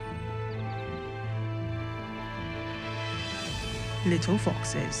Little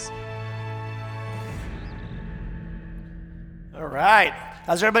Foxes. All right.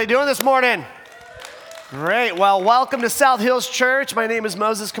 How's everybody doing this morning? Great. Well, welcome to South Hills Church. My name is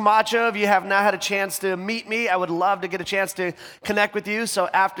Moses Camacho. If you have not had a chance to meet me, I would love to get a chance to connect with you. So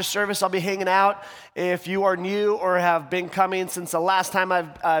after service, I'll be hanging out. If you are new or have been coming since the last time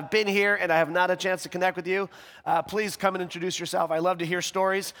I've been here and I have not had a chance to connect with you, please come and introduce yourself. I love to hear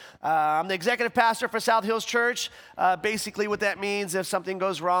stories. I'm the executive pastor for South Hills Church. Basically what that means, if something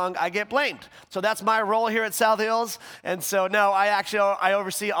goes wrong, I get blamed. So that's my role here at South Hills. And so, no, I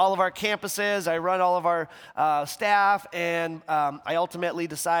oversee all of our campuses. I run all of our staff, and I ultimately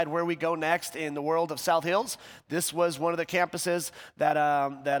decide where we go next in the world of South Hills. This was one of the campuses that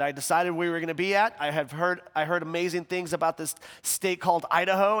I decided we were going to be at. I heard amazing things about this state called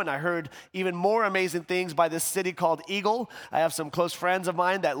Idaho, and I heard even more amazing things by this city called Eagle. I have some close friends of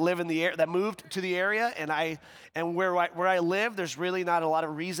mine that live in the that moved to the area, and where I live, there's really not a lot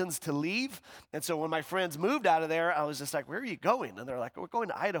of reasons to leave. And so when my friends moved out of there, I was just like, "Where are you going?" And they're like, "We're going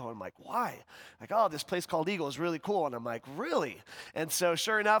to Idaho." I'm like, "Why?" Like, "Oh, this place called Eagle is really cool." And I'm like, "Really?" And so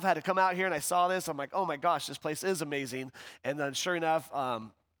sure enough, I had to come out here and I saw this. I'm like, "Oh my gosh, this place is amazing." And then sure enough,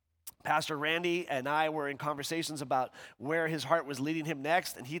 Pastor Randy and I were in conversations about where his heart was leading him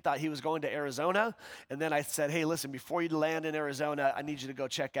next, and he thought he was going to Arizona. And then I said, "Hey, listen, before you land in Arizona, I need you to go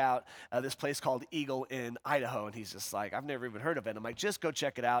check out this place called Eagle in Idaho." And he's just like, "I've never even heard of it." I'm like, "Just go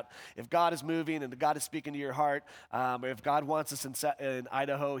check it out. If God is moving and God is speaking to your heart, or if God wants us in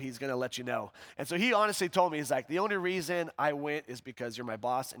Idaho, he's going to let you know." And so he honestly told me, he's like, "The only reason I went is because you're my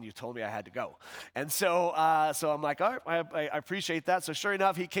boss and you told me I had to go." And so I'm like, "All right, I appreciate that." So sure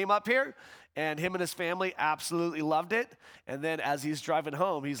enough, he came up here, and him and his family absolutely loved it. And then as he's driving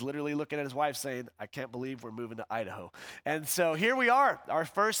home, he's literally looking at his wife saying, "I can't believe we're moving to Idaho." And so here we are, our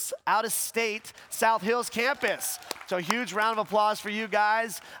first out-of-state South Hills campus. So a huge round of applause for you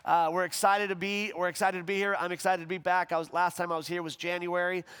guys. We're excited to be here. I'm excited to be back. Last time I was here was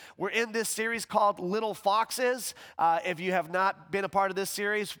January. We're in this series called Little Foxes. If you have not been a part of this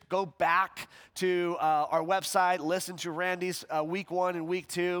series, go back to our website, listen to Randy's week 1 and week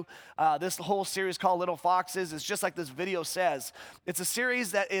 2. This whole series called Little Foxes is just like this video says. It's a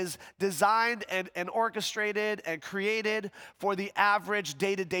series that is designed and orchestrated and created for the average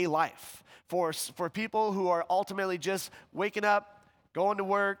day-to-day life, for people who are ultimately just waking up, going to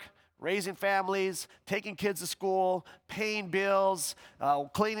work, raising families, taking kids to school, paying bills,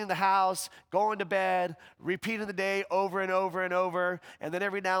 cleaning the house, going to bed, repeating the day over and over and over, and then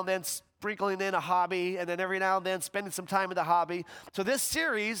every now and then sprinkling in a hobby, and then every now and then spending some time in the hobby. So this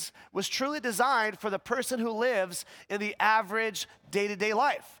series was truly designed for the person who lives in the average day-to-day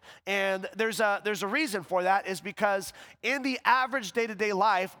life. And there's a reason for that, is because in the average day-to-day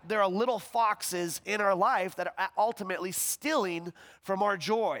life, there are little foxes in our life that are ultimately stealing from our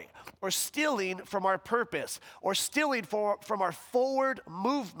joy, or stealing from our purpose, or stealing from our forward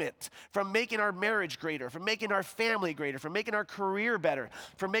movement, from making our marriage greater, from making our family greater, from making our career better,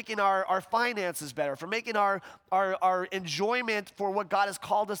 from making our finances better, from making our enjoyment for what God has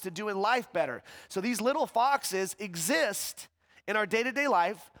called us to do in life better. So these little foxes exist in our day-to-day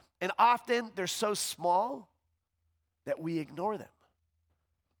life, and often they're so small that we ignore them.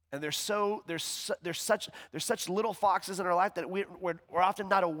 And there's such little foxes in our life that we're often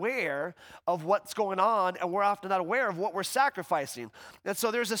not aware of what's going on, and we're often not aware of what we're sacrificing. And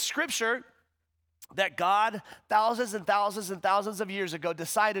so there's a scripture that God, thousands and thousands and thousands of years ago,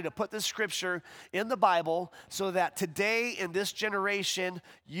 decided to put this scripture in the Bible so that today in this generation,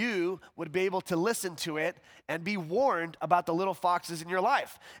 you would be able to listen to it and be warned about the little foxes in your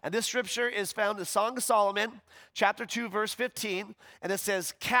life. And this scripture is found in Song of Solomon, chapter 2, verse 15, and it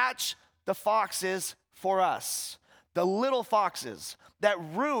says, "Catch the foxes for us, the little foxes that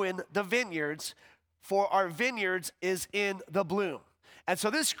ruin the vineyards, for our vineyards is in the bloom." And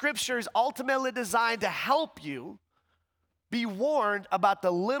so this scripture is ultimately designed to help you be warned about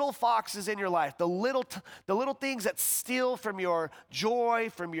the little foxes in your life, the little things that steal from your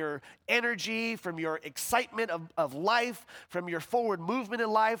joy, from your energy, from your excitement of life, from your forward movement in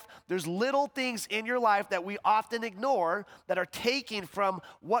life. There's little things in your life that we often ignore that are taking from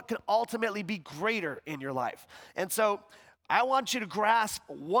what can ultimately be greater in your life. And so I want you to grasp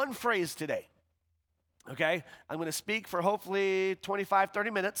one phrase today. Okay, I'm going to speak for hopefully 25, 30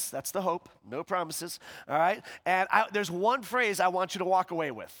 minutes. That's the hope. No promises. All right. And there's one phrase I want you to walk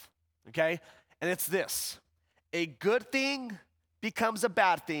away with. Okay. And it's this: a good thing becomes a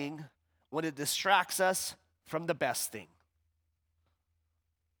bad thing when it distracts us from the best thing.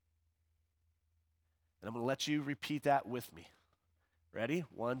 And I'm going to let you repeat that with me. Ready?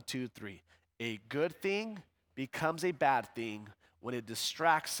 1, 2, 3. A good thing becomes a bad thing when it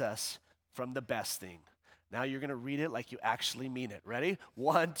distracts us from the best thing. Now you're going to read it like you actually mean it. Ready?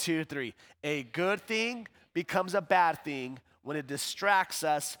 1, 2, 3. A good thing becomes a bad thing when it distracts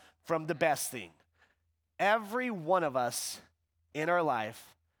us from the best thing. Every one of us in our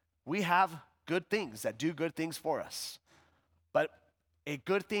life, we have good things that do good things for us. But a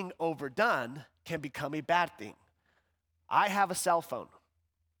good thing overdone can become a bad thing. I have a cell phone.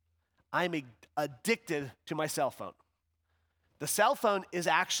 I'm addicted to my cell phone. The cell phone is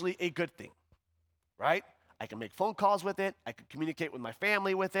actually a good thing, right? I can make phone calls with it. I can communicate with my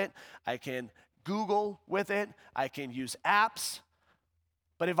family with it. I can Google with it. I can use apps.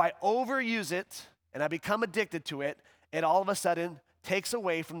 But if I overuse it and I become addicted to it, it all of a sudden takes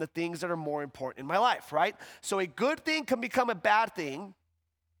away from the things that are more important in my life, right? So a good thing can become a bad thing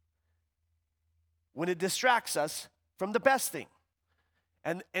when it distracts us from the best thing.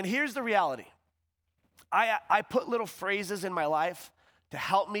 And here's the reality. I put little phrases in my life to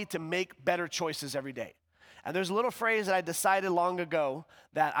help me to make better choices every day. And there's a little phrase that I decided long ago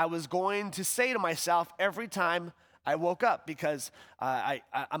that I was going to say to myself every time I woke up, because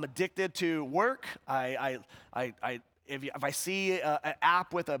I'm addicted to work. If I see an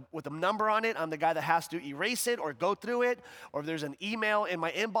app with a number on it, I'm the guy that has to erase it or go through it. Or if there's an email in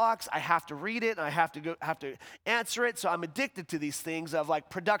my inbox, I have to read it and I have to answer it. So I'm addicted to these things of like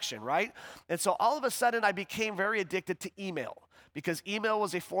production, right? And so all of a sudden I became very addicted to email, because email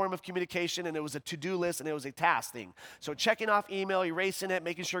was a form of communication and it was a to-do list and it was a task thing. So checking off email, erasing it,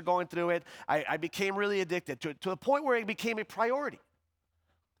 making sure going through it, I became really addicted to the point where it became a priority.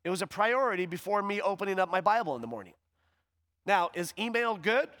 It was a priority before me opening up my Bible in the morning. Now, is email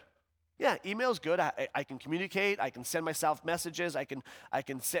good? Yeah, email's good. I can communicate. I can send myself messages. I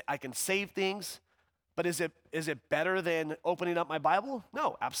can save things. But is it better than opening up my Bible?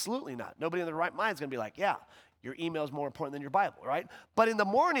 No, absolutely not. Nobody in their right mind is going to be like, yeah, your email is more important than your Bible, right? But in the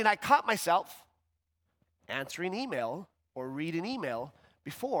morning, I caught myself answering email or reading email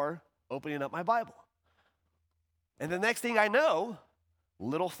before opening up my Bible. And the next thing I know,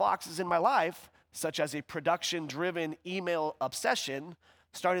 little foxes in my life, such as a production-driven email obsession,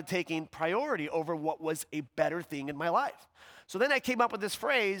 started taking priority over what was a better thing in my life. So then I came up with this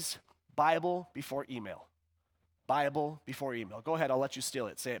phrase, Bible before email. Bible before email. Go ahead, I'll let you steal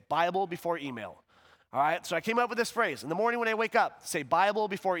it. Say it, Bible before email. All right, so I came up with this phrase. In the morning when I wake up, say Bible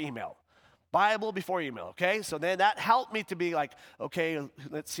before email. Bible before email, okay? So then that helped me to be like, okay,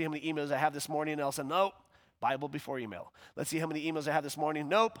 let's see how many emails I have this morning. And I'll say, nope, Bible before email. Let's see how many emails I have this morning.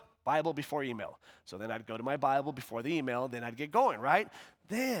 Nope. Bible before email. So then I'd go to my Bible before the email, then I'd get going, right?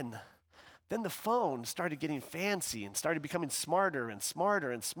 Then the phone started getting fancy and started becoming smarter and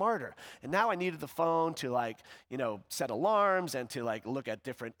smarter and smarter. And now I needed the phone to set alarms and to look at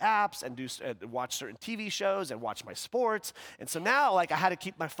different apps and watch certain TV shows and watch my sports. And so now I had to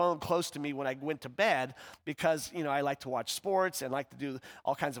keep my phone close to me when I went to bed, because I like to watch sports and like to do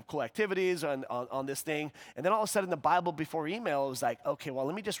all kinds of cool activities on this thing. And then all of a sudden the Bible before email was like, okay, well,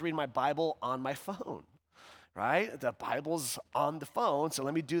 let me just read my Bible on my phone. Right? The Bible's on the phone, so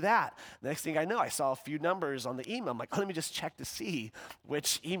let me do that. The next thing I know, I saw a few numbers on the email. I'm like, let me just check to see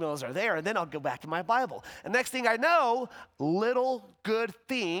which emails are there, and then I'll go back to my Bible. And next thing I know, little good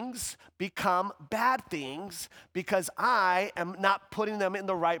things become bad things because I am not putting them in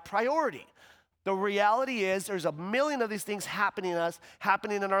the right priority. The reality is there's a million of these things happening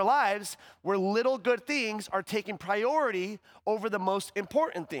in our lives where little good things are taking priority over the most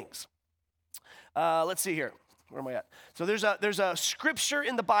important things. Let's see here. Where am I at? So there's a scripture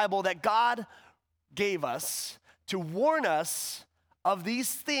in the Bible that God gave us to warn us of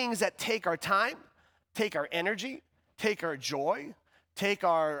these things that take our time, take our energy, take our joy, take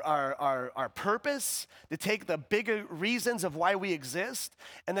our purpose, to take the bigger reasons of why we exist.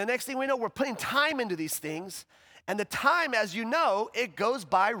 And the next thing we know, we're putting time into these things. And the time, as you know, it goes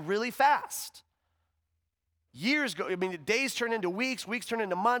by really fast. Years go, days turn into weeks, weeks turn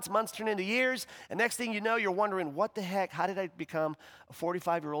into months, months turn into years, and next thing you know, you're wondering, what the heck, how did I become a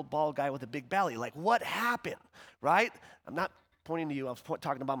 45-year-old bald guy with a big belly? Like, what happened, right? I'm not pointing to you, I'm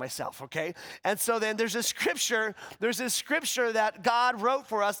talking about myself, okay? And so then there's this scripture that God wrote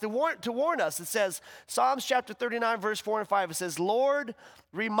for us to warn us. It says, Psalms chapter 39, verse 4 and 5, it says, Lord,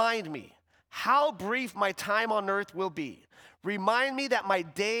 remind me how brief my time on earth will be. Remind me that my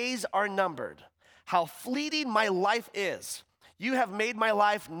days are numbered. How fleeting my life is. You have made my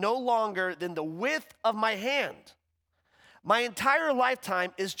life no longer than the width of my hand. My entire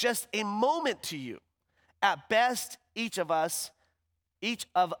lifetime is just a moment to you. At best, each of us is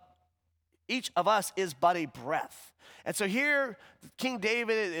but a breath. And so here, King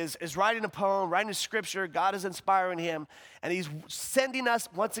David is writing a poem, writing a scripture. God is inspiring him. And he's sending us,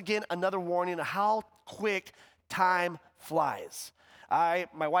 once again, another warning of how quick time flies.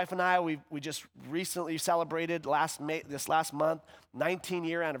 My wife and I, we just recently celebrated this last month,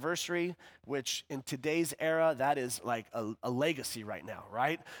 19-year anniversary, which in today's era, that is like a legacy right now,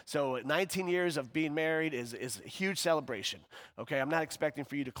 right? So 19 years of being married is a huge celebration. Okay, I'm not expecting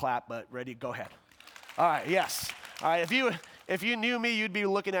for you to clap, but ready, go ahead. All right, yes. All right, if you knew me, you'd be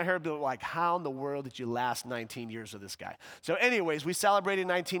looking at her and be like, how in the world did you last 19 years with this guy? So anyways, we celebrated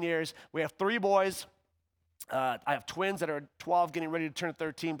 19 years. We have 3 boys. I have twins that are 12 getting ready to turn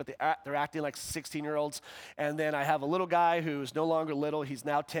 13, but they're acting like 16-year-olds. And then I have a little guy who's no longer little. He's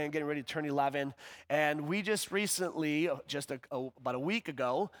now 10, getting ready to turn 11. And we just recently, about a week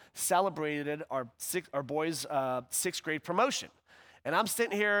ago, celebrated our boys' 6th grade promotion. And I'm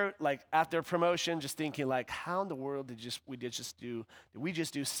sitting here like after promotion just thinking like, how in the world did we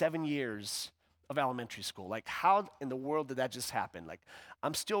just do 7 years of elementary school? Like, how in the world did that just happen? Like,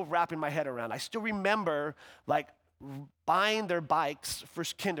 I'm still wrapping my head around. I still remember like buying their bikes for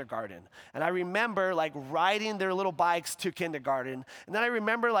kindergarten. And I remember like riding their little bikes to kindergarten. And then I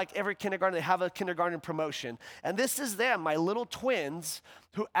remember like every kindergarten, they have a kindergarten promotion. And this is them, my little twins,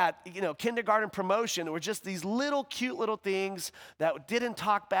 who at kindergarten promotion were just these little cute little things that didn't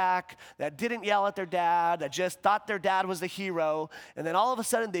talk back, that didn't yell at their dad, that just thought their dad was the hero. And then all of a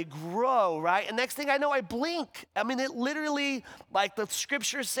sudden they grow, right? And next thing I know, I blink. I mean, it literally, like the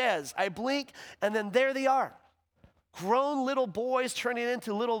scripture says, I blink and then there they are. Grown little boys turning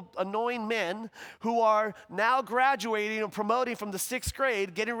into little annoying men who are now graduating and promoting from the 6th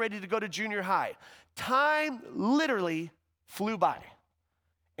grade, getting ready to go to junior high. Time literally flew by.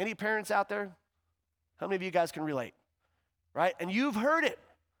 Any parents out there? How many of you guys can relate? Right? And you've heard it.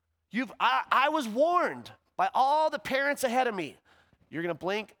 I was warned by all the parents ahead of me. You're going to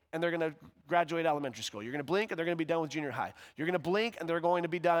blink and they're going to graduate elementary school. You're going to blink and they're going to be done with junior high. You're going to blink and they're going to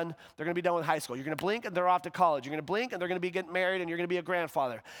be done with high school. You're going to blink and they're off to college. You're going to blink and they're going to be getting married and you're going to be a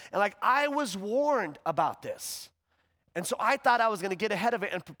grandfather. And like I was warned about this. And so I thought I was going to get ahead of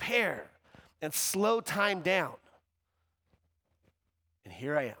it and prepare and slow time down. And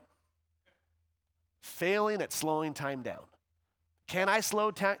here I am, failing at slowing time down. Can I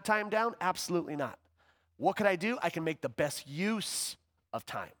slow time down? Absolutely not. What could I do? I can make the best use of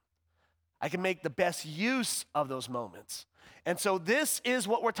time. I can make the best use of those moments. And so this is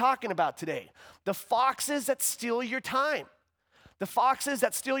what we're talking about today. The foxes that steal your time. The foxes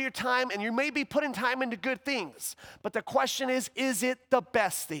that steal your time, and you may be putting time into good things, but the question is it the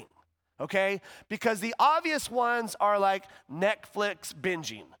best thing? Okay? Because the obvious ones are like Netflix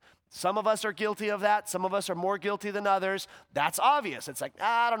binging. Some of us are guilty of that. Some of us are more guilty than others. That's obvious. It's like,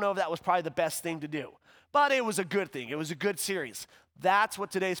 I don't know if that was probably the best thing to do. But it was a good thing. It was a good series. That's what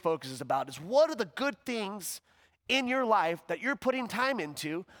today's focus is about, is what are the good things in your life that you're putting time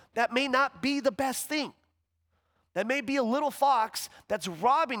into that may not be the best thing? That may be a little fox that's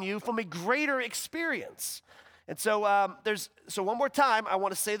robbing you from a greater experience. And so one more time, I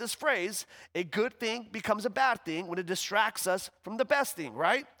want to say this phrase: a good thing becomes a bad thing when it distracts us from the best thing,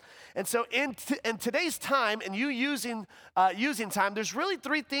 right? And so in today's time, and you using time, there's really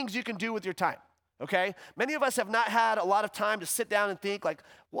 3 things you can do with your time. Okay? Many of us have not had a lot of time to sit down and think like,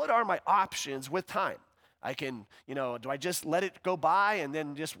 what are my options with time? I can, do I just let it go by and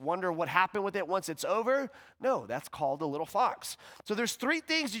then just wonder what happened with it once it's over? No, that's called a little fox. So there's 3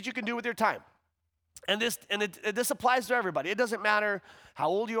 things that you can do with your time. And this applies to everybody. It doesn't matter how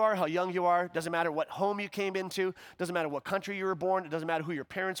old you are, how young you are. It doesn't matter what home you came into. It doesn't matter what country you were born. It doesn't matter who your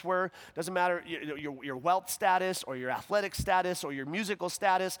parents were. It doesn't matter your wealth status or your athletic status or your musical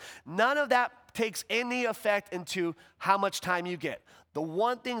status. None of that takes any effect into how much time you get. The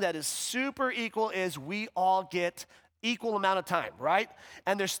one thing that is super equal is we all get equal amount of time, right?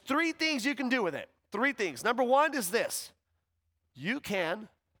 And there's 3 things you can do with it. 3 things. Number 1 is this: you can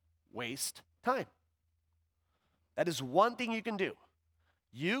waste time. That is one thing you can do.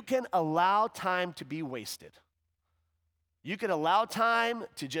 You can allow time to be wasted. You can allow time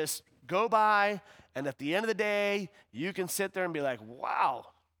to just go by, and at the end of the day, you can sit there and be like, wow,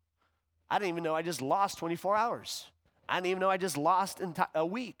 I didn't even know I just lost 24 hours. I didn't even know I just lost a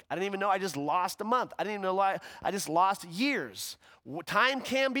week. I didn't even know I just lost a month. I didn't even know I just lost years. Time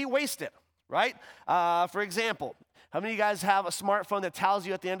can be wasted, right? For example, how many of you guys have a smartphone that tells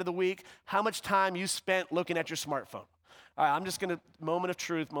you at the end of the week how much time you spent looking at your smartphone? All right, I'm just going to, moment of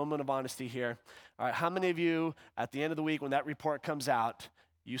truth, moment of honesty here. All right, how many of you at the end of the week when that report comes out,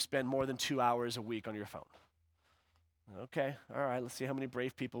 you spend more than 2 hours a week on your phone? Okay, all right, let's see how many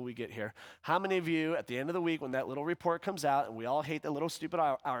brave people we get here. How many of you, at the end of the week, when that little report comes out, and we all hate the little stupid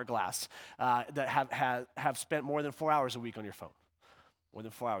hourglass, that have spent more than 4 hours a week on your phone? More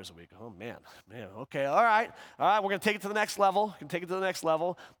than 4 hours a week. Oh, man, okay, all right, we're going to take it to the next level.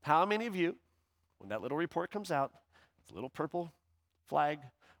 How many of you, when that little report comes out, the little purple flag,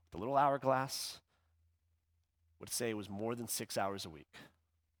 the little hourglass, would say it was more than 6 hours a week?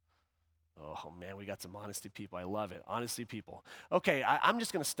 Oh, man, we got some honesty people. I love it. Honesty people. Okay, I'm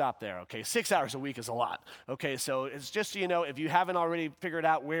just going to stop there, okay? 6 hours a week is a lot. Okay, so it's just so you know, if you haven't already figured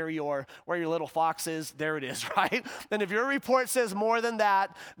out where your little fox is, there it is, right? Then if your report says more than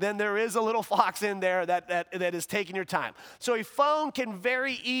that, then there is a little fox in there that is taking your time. So a phone can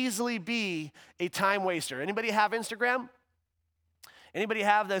very easily be a time waster. Anybody have Instagram? Anybody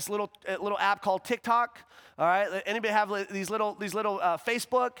have this little app called TikTok? All right. Anybody have these little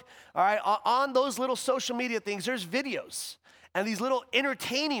Facebook? All right. On those little social media things, there's videos and these little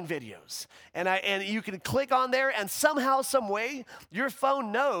entertaining videos, and you can click on there, and somehow, some way, your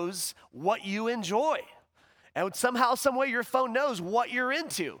phone knows what you enjoy. And somehow, some way, your phone knows what you're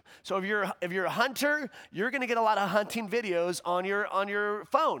into. So if you're a hunter, you're going to get a lot of hunting videos on your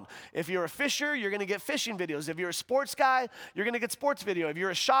phone. If you're a fisher, you're going to get fishing videos. If you're a sports guy, you're going to get sports video. If you're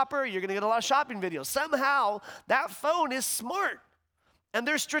a shopper, you're going to get a lot of shopping videos. Somehow, that phone is smart, and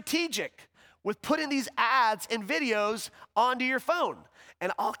they're strategic with putting these ads and videos onto your phone.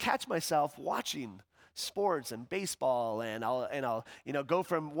 And I'll catch myself watching sports and baseball, and I'll go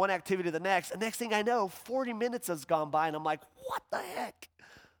from one activity to the next. And next thing I know, 40 minutes has gone by, and I'm like, what the heck?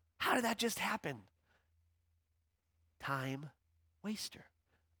 How did that just happen? Time waster.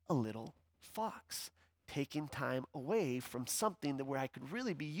 A little fox taking time away from something where I could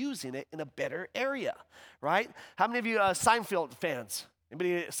really be using it in a better area, right? How many of you Seinfeld fans?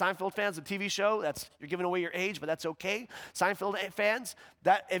 Anybody Seinfeld fans, a TV show? You're giving away your age, but that's okay. Seinfeld fans,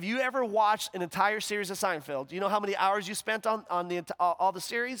 if you ever watched an entire series of Seinfeld, do you know how many hours you spent on all the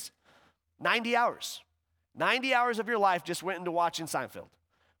series? 90 hours. 90 hours of your life just went into watching Seinfeld.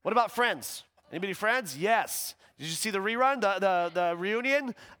 What about Friends? Anybody Friends? Yes. Did you see the rerun, the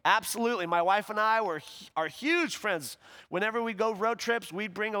reunion? Absolutely. My wife and I are huge Friends. Whenever we go road trips,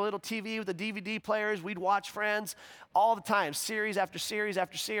 we'd bring a little TV with the DVD players. We'd watch Friends all the time, series after series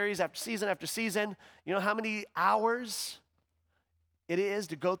after series after season after season. You know how many hours it is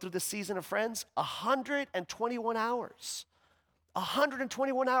to go through the season of Friends? 121 hours.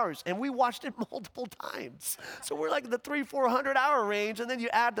 121 hours, and we watched it multiple times. So we're like in the 300-400 hour range, and then you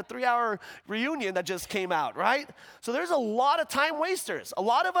add the 3-hour reunion that just came out, right? So there's a lot of time wasters. A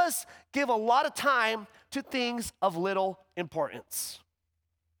lot of us give a lot of time to things of little importance.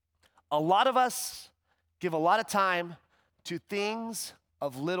 A lot of us give a lot of time to things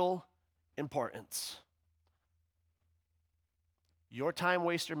of little importance. Your time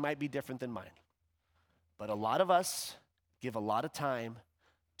waster might be different than mine, but a lot of us give a lot of time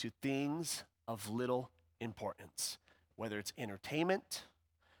to things of little importance, whether it's entertainment,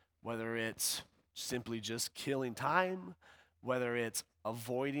 whether it's simply just killing time, whether it's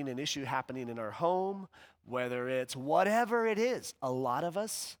avoiding an issue happening in our home, whether it's whatever it is. A lot of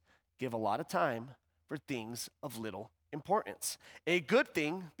us give a lot of time for things of little importance. A good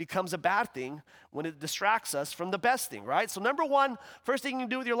thing becomes a bad thing when it distracts us from the best thing, right? So number one, first thing you can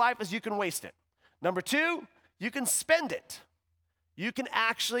do with your life is you can waste it. Number two, you can spend it. You can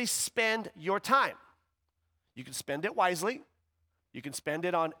actually spend your time. You can spend it wisely. You can spend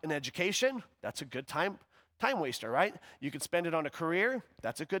it on an education. That's a good time waster, right? You can spend it on a career.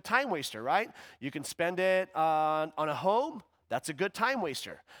 That's a good time waster, right? You can spend it on a home. That's a good time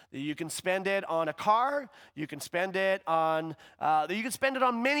waster. You can spend it on a car. You can spend it on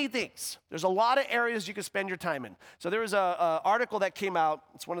many things. There's a lot of areas you can spend your time in. So there was a article that came out.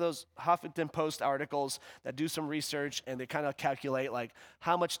 It's one of those Huffington Post articles that do some research, and they kind of calculate like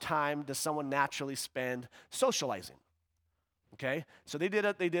how much time does someone naturally spend socializing. Okay, so they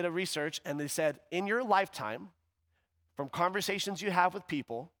did a research, and they said in your lifetime, from conversations you have with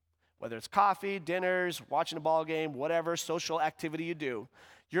people, whether it's coffee, dinners, watching a ball game, whatever social activity you do,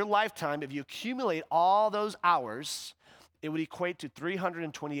 your lifetime, if you accumulate all those hours, it would equate to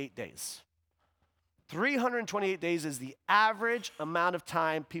 328 days. 328 days is the average amount of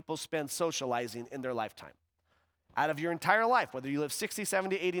time people spend socializing in their lifetime. Out of your entire life, whether you live 60,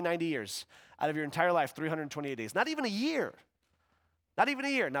 70, 80, 90 years, out of your entire life, 328 days. Not even a year. Not even a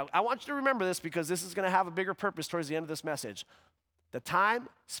year. Now, I want you to remember this because this is going to have a bigger purpose towards the end of this message. The time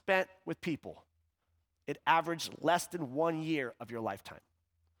spent with people, it averaged less than 1 year of your lifetime.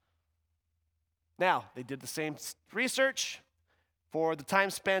 Now, they did the same research for the time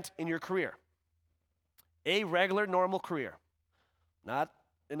spent in your career. A regular, normal career. Not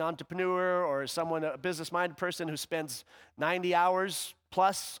an entrepreneur or someone, a business-minded person who spends 90 hours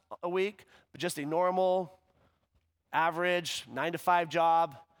plus a week, but just a normal, average 9-to-5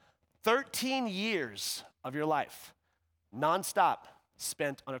 job. 13 years of your life, nonstop,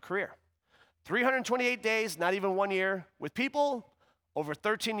 spent on a career. 328 days, not even 1 year, with people, over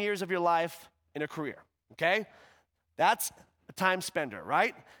 13 years of your life in a career, okay? That's a time spender,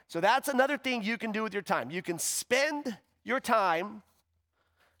 right? So that's another thing you can do with your time. You can spend your time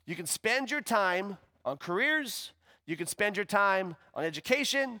on careers, you can spend your time on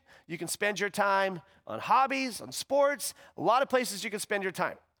education, you can spend your time on hobbies, on sports, a lot of places you can spend your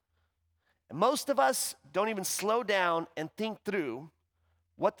time. And most of us don't even slow down and think through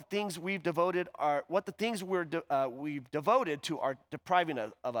what the things we've devoted to are depriving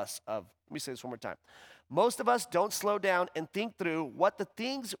of us of. Let me say this one more time. Most of us don't slow down and think through what the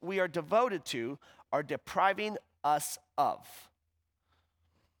things we are devoted to are depriving us of.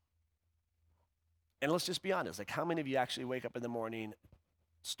 And let's just be honest, like how many of you actually wake up in the morning,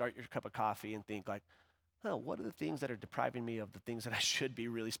 start your cup of coffee and think like, oh, what are the things that are depriving me of the things that I should be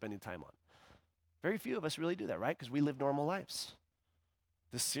really spending time on? Very few of us really do that, right? Because we live normal lives.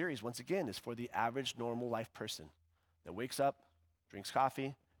 This series, once again, is for the average normal life person that wakes up, drinks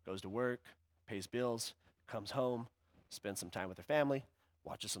coffee, goes to work, pays bills, comes home, spends some time with their family,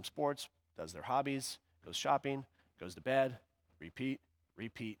 watches some sports, does their hobbies, goes shopping, goes to bed, repeat,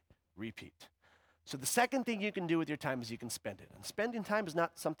 repeat, repeat. So the second thing you can do with your time is you can spend it. And spending time is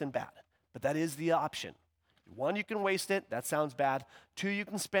not something bad, but that is the option. 1, you can waste it. That sounds bad. 2, you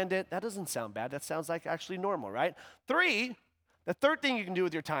can spend it. That doesn't sound bad. That sounds like actually normal, right? 3, the third thing you can do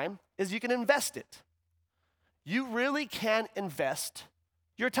with your time is you can invest it. You really can invest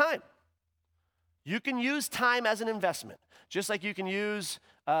your time. You can use time as an investment, just like you can use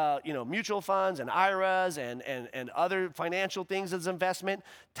mutual funds and IRAs and other financial things as investment.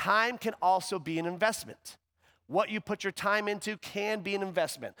 Time can also be an investment. What you put your time into can be an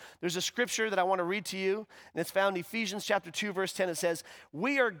investment. There's a scripture that I want to read to you, and it's found in Ephesians chapter 2, verse 10. It says,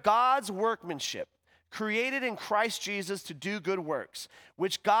 "We are God's workmanship, created in Christ Jesus to do good works,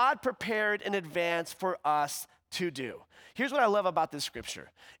 which God prepared in advance for us to do." Here's what I love about this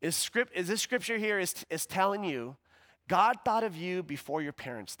scripture. This scripture here is telling you, God thought of you before your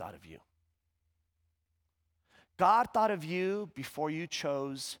parents thought of you. God thought of you before you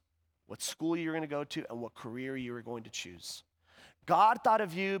chose what school you were going to go to and what career you were going to choose. God thought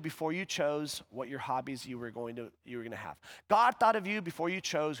of you before you chose what your hobbies you were going to have. God thought of you before you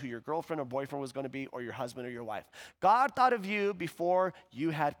chose who your girlfriend or boyfriend was going to be, or your husband or your wife. God thought of you before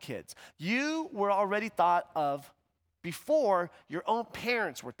you had kids. You were already thought of before your own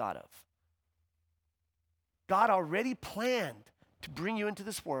parents were thought of. God already planned to bring you into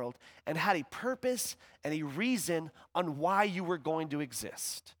this world and had a purpose and a reason on why you were going to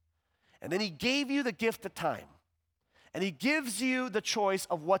exist. And then he gave you the gift of time. And he gives you the choice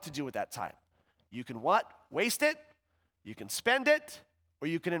of what to do with that time. You can what? Waste it, you can spend it, or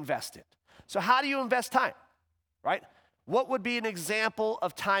you can invest it. So how do you invest time, right? What would be an example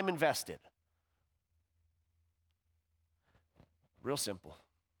of time invested? Real simple.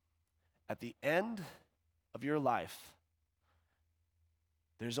 At the end of your life,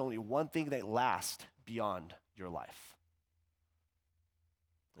 there's only one thing that lasts beyond your life.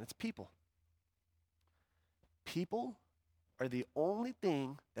 And it's people. People are the only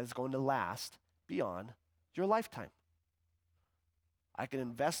thing that is going to last beyond your lifetime. I can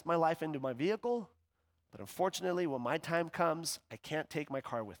invest my life into my vehicle, but unfortunately, when my time comes, I can't take my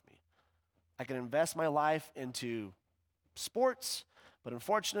car with me. I can invest my life into sports, but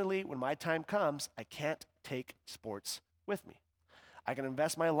unfortunately, when my time comes, I can't take sports with me. I can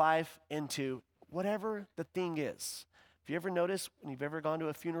invest my life into whatever the thing is. If you ever notice, when you've ever gone to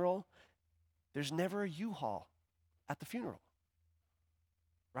a funeral, there's never a U-Haul at the funeral,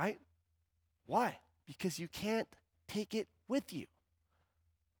 right? Why? Because you can't take it with you.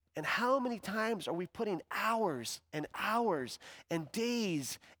 And how many times are we putting hours and hours and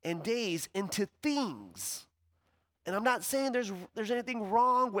days into things? And I'm not saying there's anything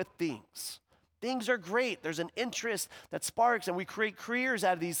wrong with things. Things are great. There's an interest that sparks, and we create careers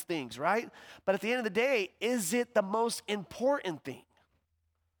out of these things, right? But at the end of the day, is it the most important thing?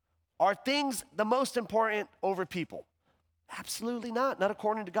 Are things the most important over people? Absolutely not. Not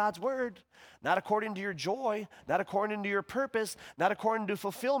according to God's word. Not according to your joy. Not according to your purpose. Not according to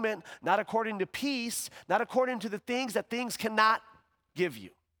fulfillment. Not according to peace. Not according to the things that things cannot give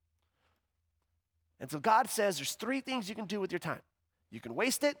you. And so God says there's 3 things you can do with your time. You can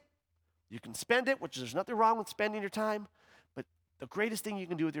waste it. You can spend it, which there's nothing wrong with spending your time. But the greatest thing you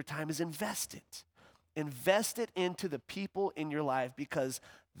can do with your time is invest it. invest it into the people in your life, because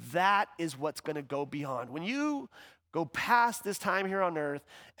that is what's going to go beyond. When you go past this time here on earth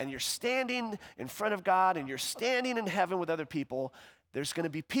and you're standing in front of God and you're standing in heaven with other people, there's going to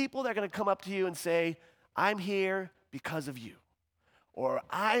be people that are going to come up to you and say, I'm here because of you. Or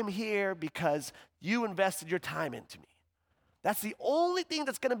I'm here because you invested your time into me. That's the only thing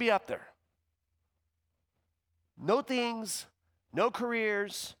that's going to be up there. No things, no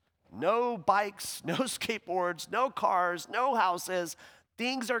careers, no bikes, no skateboards, no cars, no houses.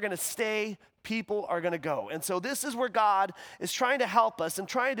 Things are going to stay, people are going to go. And so this is where God is trying to help us and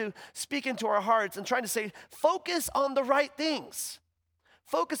trying to speak into our hearts and trying to say, focus on the right things.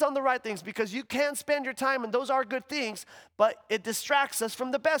 Focus on the right things, because you can spend your time, and those are good things, but it distracts us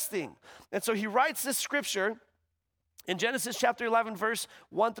from the best thing. And so he writes this scripture in Genesis chapter 11, verse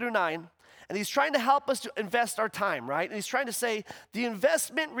 1 through 9, and he's trying to help us to invest our time, right? And he's trying to say the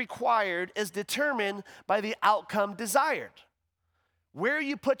investment required is determined by the outcome desired. Where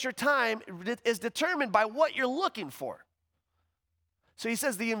you put your time is determined by what you're looking for. So he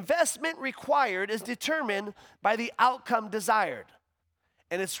says the investment required is determined by the outcome desired.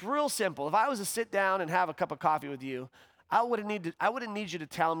 And it's real simple. If I was to sit down and have a cup of coffee with you, I wouldn't need you to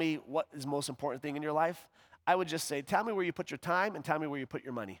tell me what is the most important thing in your life. I would just say, tell me where you put your time and tell me where you put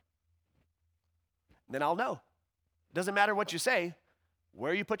your money. And then I'll know. It doesn't matter what you say.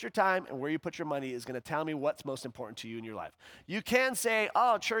 Where you put your time and where you put your money is going to tell me what's most important to you in your life. You can say,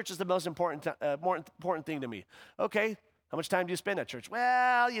 oh, church is the most important thing to me. Okay, how much time do you spend at church?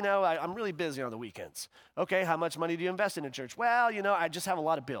 Well, I'm really busy on the weekends. Okay, how much money do you invest in church? Well, I just have a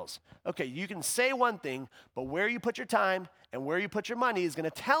lot of bills. Okay, you can say one thing, but where you put your time and where you put your money is going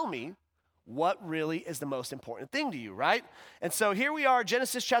to tell me what really is the most important thing to you, right? And so here we are,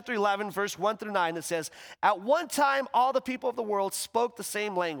 Genesis chapter 11, verse 1 through 9, that says, at one time, all the people of the world spoke the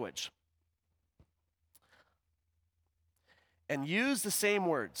same language and used the same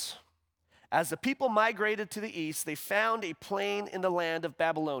words. As the people migrated to the east, they found a plain in the land of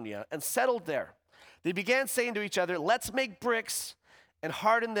Babylonia and settled there. They began saying to each other, let's make bricks and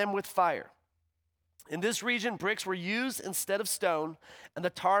harden them with fire. In this region, bricks were used instead of stone, and the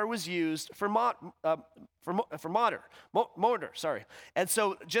tar was used for mortar. And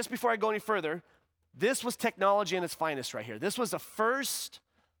so just before I go any further, this was technology in its finest right here. This was the first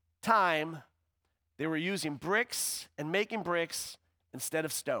time they were using bricks and making bricks instead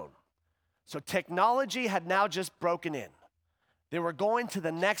of stone. So technology had now just broken in. They were going to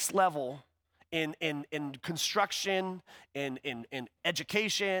the next level in construction, in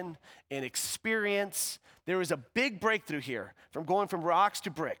education, in experience. There was a big breakthrough here from going from rocks to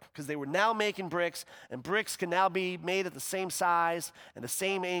brick, because they were now making bricks, and bricks can now be made at the same size and the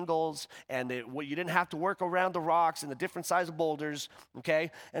same angles, and you didn't have to work around the rocks and the different size of boulders, okay?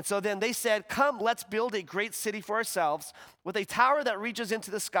 And so then they said, come, let's build a great city for ourselves with a tower that reaches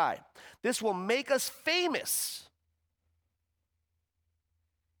into the sky. This will make us famous.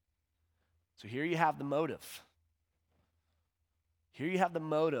 So here you have the motive. Here you have the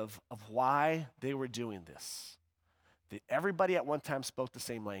motive of why they were doing this. Everybody at one time spoke the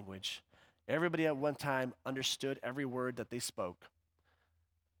same language. Everybody at one time understood every word that they spoke.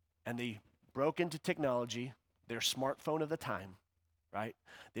 And they broke into technology, their smartphone of the time, right?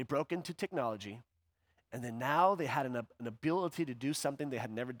 They broke into technology, and then now they had an ability to do something they had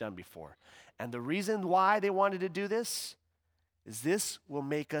never done before. And the reason why they wanted to do this is this will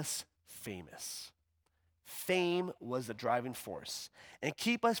make us famous. Fame was the driving force and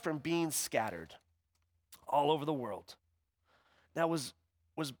keep us from being scattered all over the world. Now, was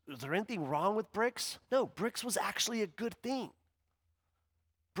there anything wrong with bricks? No, bricks was actually a good thing.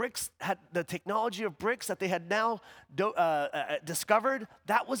 Bricks had the technology of bricks that they had now discovered.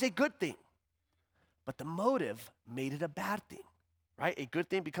 That was a good thing. But the motive made it a bad thing. Right? A good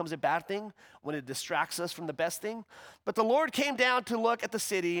thing becomes a bad thing when it distracts us from the best thing. But the Lord came down to look at the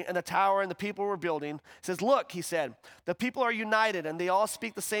city and the tower and the people were building. He says, look, he said, the people are united and they all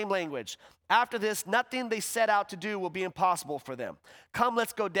speak the same language. After this, nothing they set out to do will be impossible for them. Come,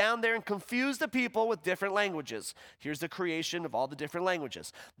 let's go down there and confuse the people with different languages. Here's the creation of all the different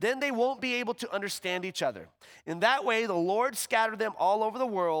languages. Then they won't be able to understand each other. In that way, the Lord scattered them all over the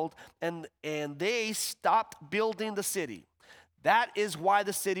world, and they stopped building the city. That is why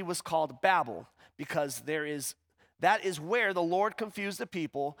the city was called Babel, because that is where the Lord confused the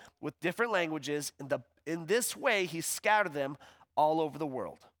people with different languages. In this way, he scattered them all over the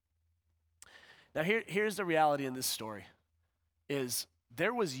world. Now, here's the reality in this story, is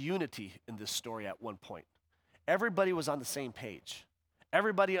there was unity in this story at one point. Everybody was on the same page.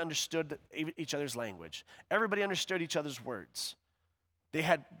 Everybody understood each other's language. Everybody understood each other's words. They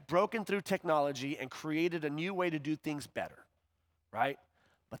had broken through technology and created a new way to do things better, right?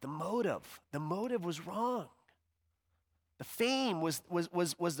 But the motive was wrong. The fame was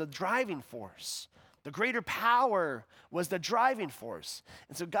the driving force. The greater power was the driving force.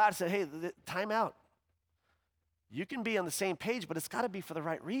 And so God said, hey, time out. You can be on the same page, but it's got to be for the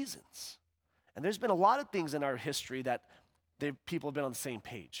right reasons. And there's been a lot of things in our history that people have been on the same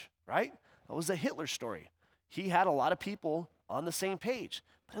page, right? That was the Hitler story. He had a lot of people on the same page,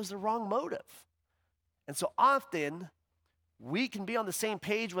 but it was the wrong motive. And so often, we can be on the same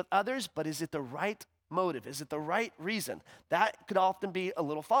page with others, but is it the right motive? Is it the right reason? That could often be a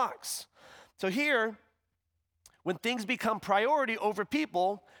little fox. So here, when things become priority over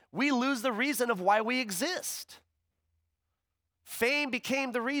people, we lose the reason of why we exist. Fame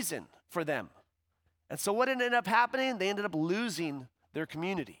became the reason for them. And so what ended up happening? They ended up losing their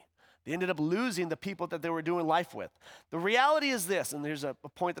community. They ended up losing the people that they were doing life with. The reality is this, and there's a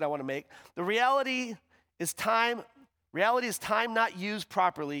point that I want to make. The reality is time not used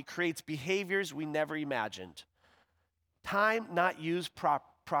properly creates behaviors we never imagined. Time not used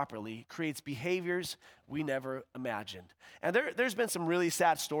properly creates behaviors we never imagined. And there's been some really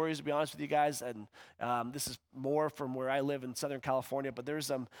sad stories, to be honest with you guys, and this is more from where I live in Southern California, but there's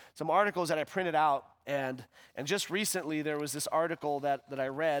some articles that I printed out, and just recently there was this article that I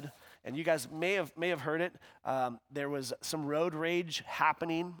read, and you guys may have heard it. There was some road rage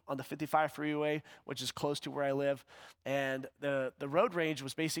happening on the 55 freeway, which is close to where I live, and the road rage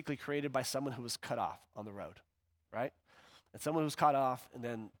was basically created by someone who was cut off on the road, right? And someone was cut off, and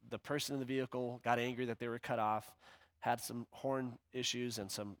then the person in the vehicle got angry that they were cut off, had some horn issues and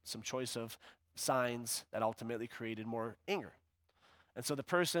some choice of signs that ultimately created more anger. And so the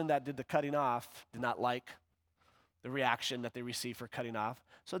person that did the cutting off did not like the reaction that they received for cutting off,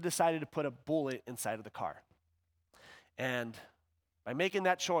 so decided to put a bullet inside of the car. And by making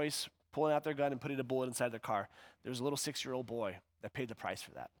that choice, pulling out their gun and putting a bullet inside their car, there was a little 6-year-old boy that paid the price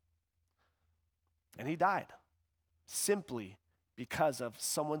for that. And he died. Simply because of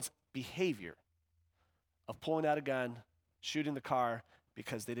someone's behavior of pulling out a gun, shooting the car,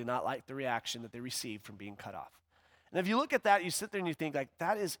 because they did not like the reaction that they received from being cut off. And if you look at that, you sit there and you think, like,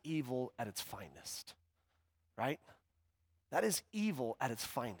 that is evil at its finest, right? That is evil at its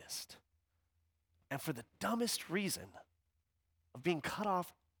finest. And for the dumbest reason of being cut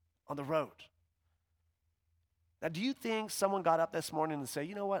off on the road. Now, do you think someone got up this morning and said,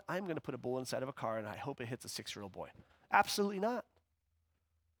 you know what, I'm going to put a bullet inside of a car and I hope it hits a 6-year-old boy? Absolutely not.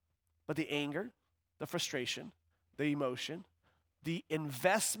 But the anger, the frustration, the emotion, the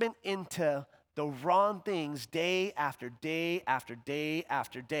investment into the wrong things day after day after day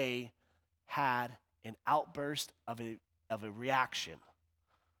after day had an outburst of a reaction.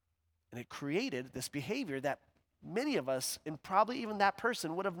 And it created this behavior that many of us, and probably even that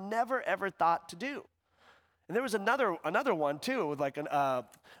person, would have never, ever thought to do. And there was another one too, with like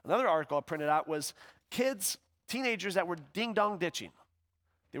another article I printed out was teenagers that were ding-dong ditching.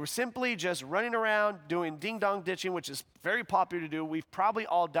 They were simply just running around doing ding-dong ditching, which is very popular to do. We've probably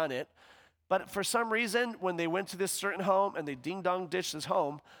all done it. But for some reason, when they went to this certain home and they ding-dong ditched this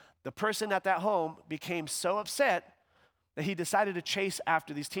home, the person at that home became so upset that he decided to chase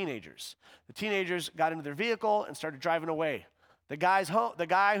after these teenagers. The teenagers got into their vehicle and started driving away. The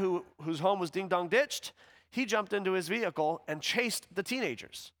guy whose home was ding-dong ditched, he jumped into his vehicle and chased the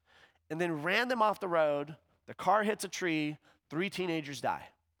teenagers and then ran them off the road. The car hits a tree, 3 teenagers die.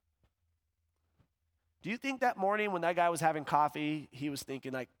 Do you think that morning when that guy was having coffee, he was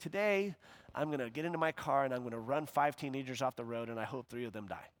thinking like, today I'm going to get into my car and I'm going to run 5 teenagers off the road and I hope 3 of them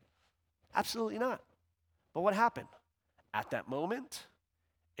die? Absolutely not. But what happened? At that moment,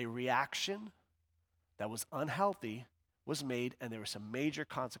 a reaction that was unhealthy was made, and there were some major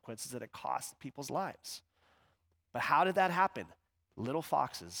consequences that it cost people's lives. But how did that happen? Little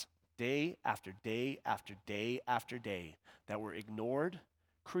foxes, day after day after day after day, that were ignored,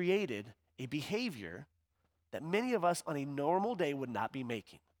 created a behavior that many of us on a normal day would not be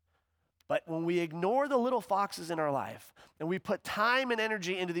making. But when we ignore the little foxes in our life and we put time and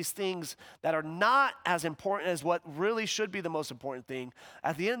energy into these things that are not as important as what really should be the most important thing,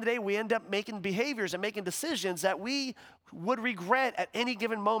 at the end of the day, we end up making behaviors and making decisions that we would regret at any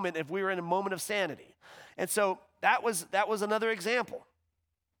given moment if we were in a moment of sanity. And so that was another example.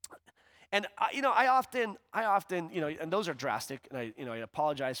 And I often, and those are drastic, and I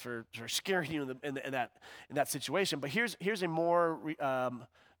apologize for scaring you in that situation. But here's a more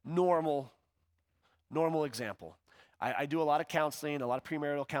normal example. I do a lot of counseling, a lot of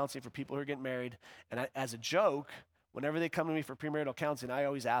premarital counseling for people who are getting married. And as a joke, whenever they come to me for premarital counseling, I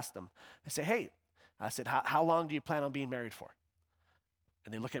always ask them. I say, hey, how long do you plan on being married for?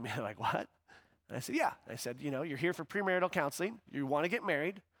 And they look at me like, what? And I said, yeah. I said, you're here for premarital counseling. You want to get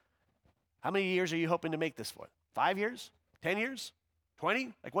married. How many years are you hoping to make this for? 5 years? 10 years?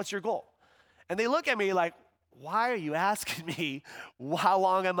 20? Like, what's your goal? And they look at me like, why are you asking me how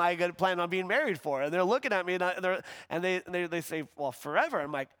long am I going to plan on being married for? And they're looking at me and they say, well, forever.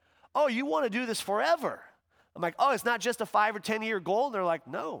 I'm like, oh, you want to do this forever? I'm like, oh, it's not just a 5 or 10 year goal. And they're like,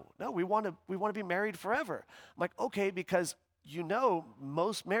 no, we want to be married forever. I'm like, okay, because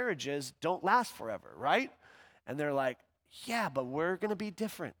most marriages don't last forever, right? And they're like, yeah, but we're going to be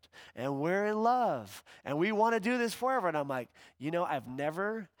different and we're in love and we want to do this forever. And I'm like, I've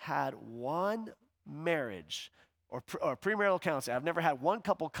never had one marriage or premarital counseling. I've never had one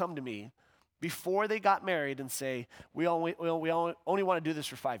couple come to me before they got married and say, we only want to do this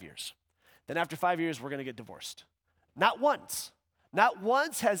for 5 years. Then after 5 years, we're going to get divorced. Not once. Not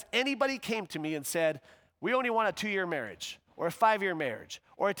once has anybody came to me and said, we only want a 2-year marriage or a 5-year marriage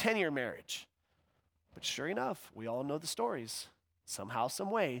or a 10-year marriage. But sure enough, we all know the stories. Somehow, some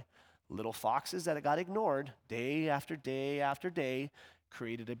way, little foxes that got ignored day after day after day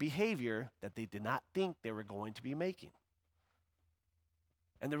created a behavior that they did not think they were going to be making.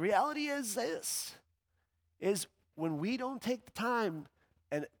 And the reality is this, is when we don't take the time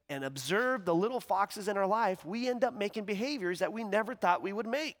and observe the little foxes in our life, we end up making behaviors that we never thought we would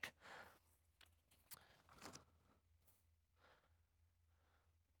make.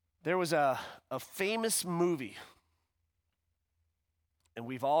 There was a famous movie, and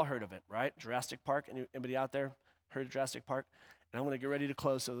we've all heard of it, right? Jurassic Park. Anybody out there heard of Jurassic Park? And I'm going to get ready to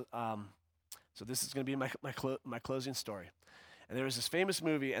close, so this is going to be my closing story. And there was this famous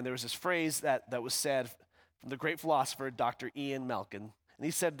movie, and there was this phrase that was said from the great philosopher, Dr. Ian Malcolm, and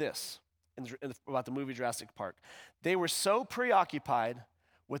he said this about the movie Jurassic Park. They were so preoccupied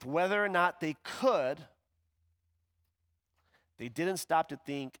with whether or not they could, they didn't stop to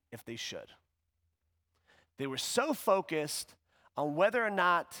think if they should. They were so focused on whether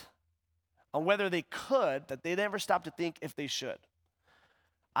they could that they never stopped to think if they should.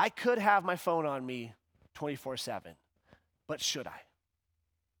 I could have my phone on me 24/7, but should I?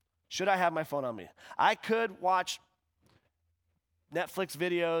 Should I have my phone on me? I could watch Netflix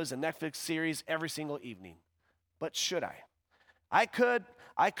videos and Netflix series every single evening, but should I? I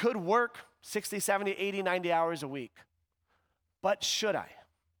could work 60, 70, 80, 90 hours a week, but should I?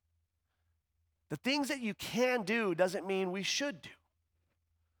 The things that you can do doesn't mean we should do.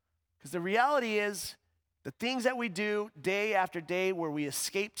 Because the reality is, the things that we do day after day where we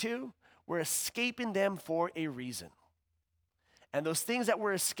escape to, we're escaping them for a reason. And those things that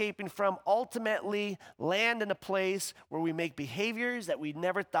we're escaping from ultimately land in a place where we make behaviors that we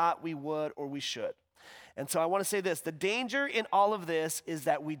never thought we would or we should. And so I want to say this, the danger in all of this is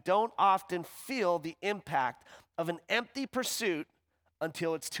that we don't often feel the impact of an empty pursuit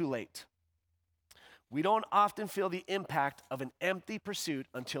until it's too late. We don't often feel the impact of an empty pursuit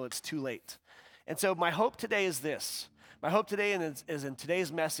until it's too late. And so my hope today is this. My hope today is in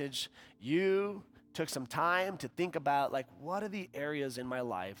today's message, you took some time to think about, like, what are the areas in my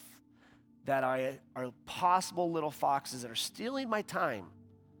life that are possible little foxes that are stealing my time?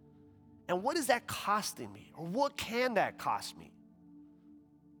 And what is that costing me? Or what can that cost me?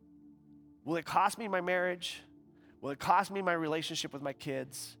 Will it cost me my marriage? Will it cost me my relationship with my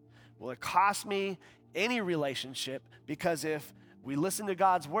kids? Will it cost me any relationship? Because if we listen to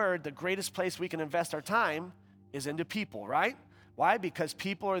God's word, the greatest place we can invest our time is into people, right? Why? Because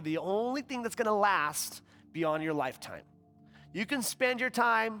people are the only thing that's going to last beyond your lifetime. You can spend your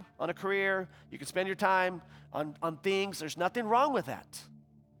time on a career. You can spend your time on things. There's nothing wrong with that.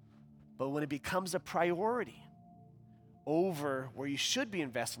 But when it becomes a priority over where you should be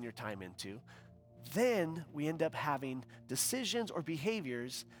investing your time into, then we end up having decisions or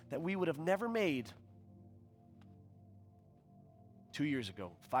behaviors that we would have never made 2 years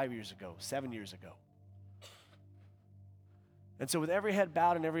ago, 5 years ago, 7 years ago. And so with every head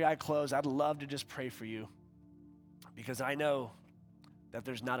bowed and every eye closed, I'd love to just pray for you, because I know that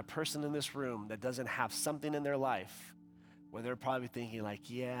there's not a person in this room that doesn't have something in their life where they're probably thinking like,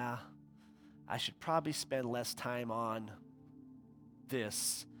 yeah, I should probably spend less time on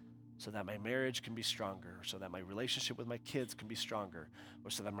this so that my marriage can be stronger, so that my relationship with my kids can be stronger, or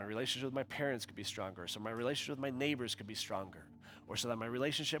so that my relationship with my parents can be stronger, so my relationship with my neighbors can be stronger, or so that my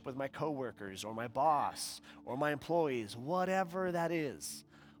relationship with my coworkers or my boss or my employees, whatever that is.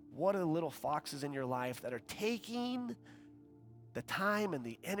 What are the little foxes in your life that are taking the time and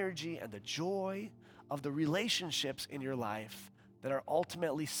the energy and the joy of the relationships in your life that are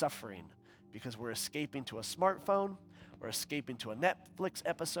ultimately suffering because we're escaping to a smartphone, or escaping to a Netflix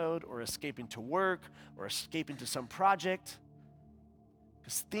episode, or escaping to work, or escaping to some project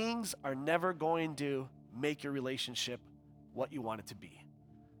Because things are never going to make your relationship what you want it to be.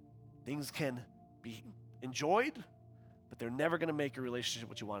 Things can be enjoyed, but they're never going to make your relationship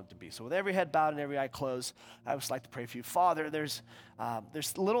what you want it to be. So with every head bowed and every eye closed, I would just like to pray for you. Father, there's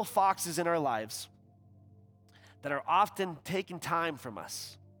little foxes in our lives that are often taking time from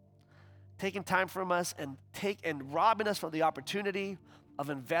us and robbing us from the opportunity of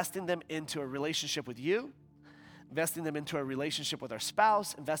investing them into a relationship with you, investing them into a relationship with our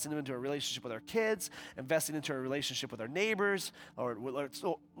spouse, investing them into a relationship with our kids, investing into a relationship with our neighbors.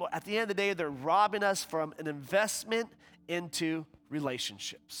 So at the end of the day, they're robbing us from an investment into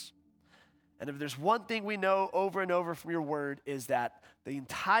relationships. And if there's one thing we know over and over from your word is that the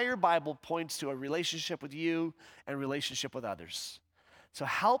entire Bible points to a relationship with you and relationship with others. So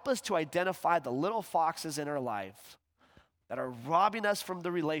help us to identify the little foxes in our life that are robbing us from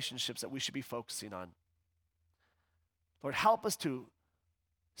the relationships that we should be focusing on. Lord, help us to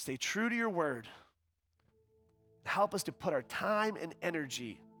stay true to your word. Help us to put our time and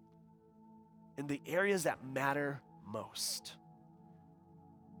energy in the areas that matter most.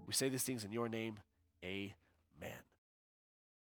 We say these things in your name. Amen.